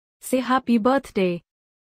say happy birthday.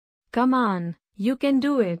 Come on, you can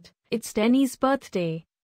do it. It's Deni's birthday.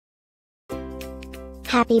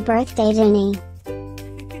 Happy birthday, Deni.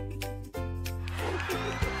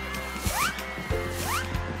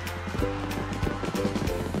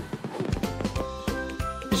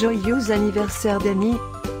 Joyeux anniversaire, Deni.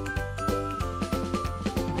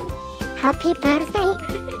 Happy birthday,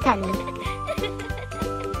 Deni.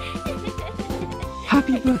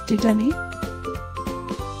 Happy birthday, Deni.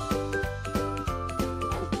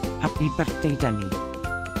 Happy birthday, Deni.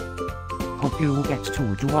 Hope you get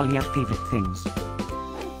to do all your favorite things.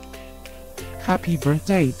 Happy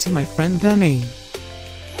birthday to my friend Deni.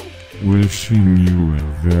 Wishing you a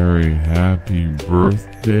very happy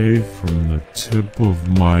birthday from the tip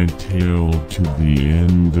of my tail to the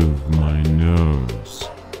end of my nose.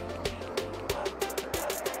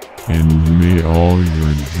 And may all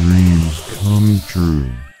your dreams come true.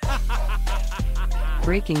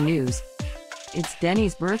 Breaking news. It's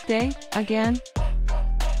Deni's birthday, again?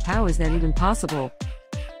 How is that even possible?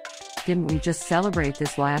 Didn't we just celebrate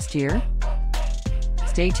this last year?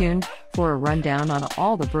 Stay tuned for a rundown on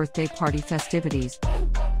all the birthday party festivities.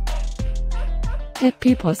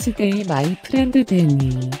 Happy birthday, my friend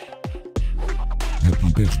Deni.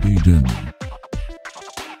 Happy birthday, Deni.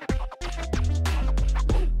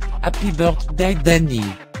 Happy birthday,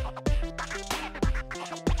 Deni.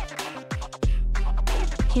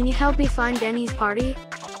 Can you help me find Deni's party?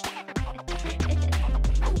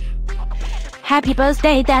 Happy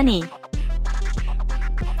birthday, Deni.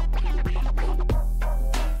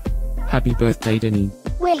 Happy birthday, Deni.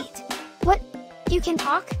 Wait, what? You can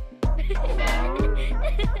talk?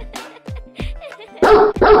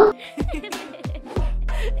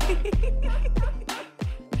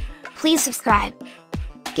 Please subscribe,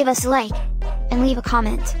 give us a like, and leave a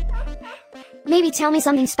comment. Maybe tell me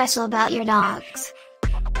something special about your dogs.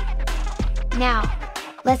 Now,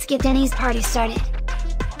 let's get Deni's party started.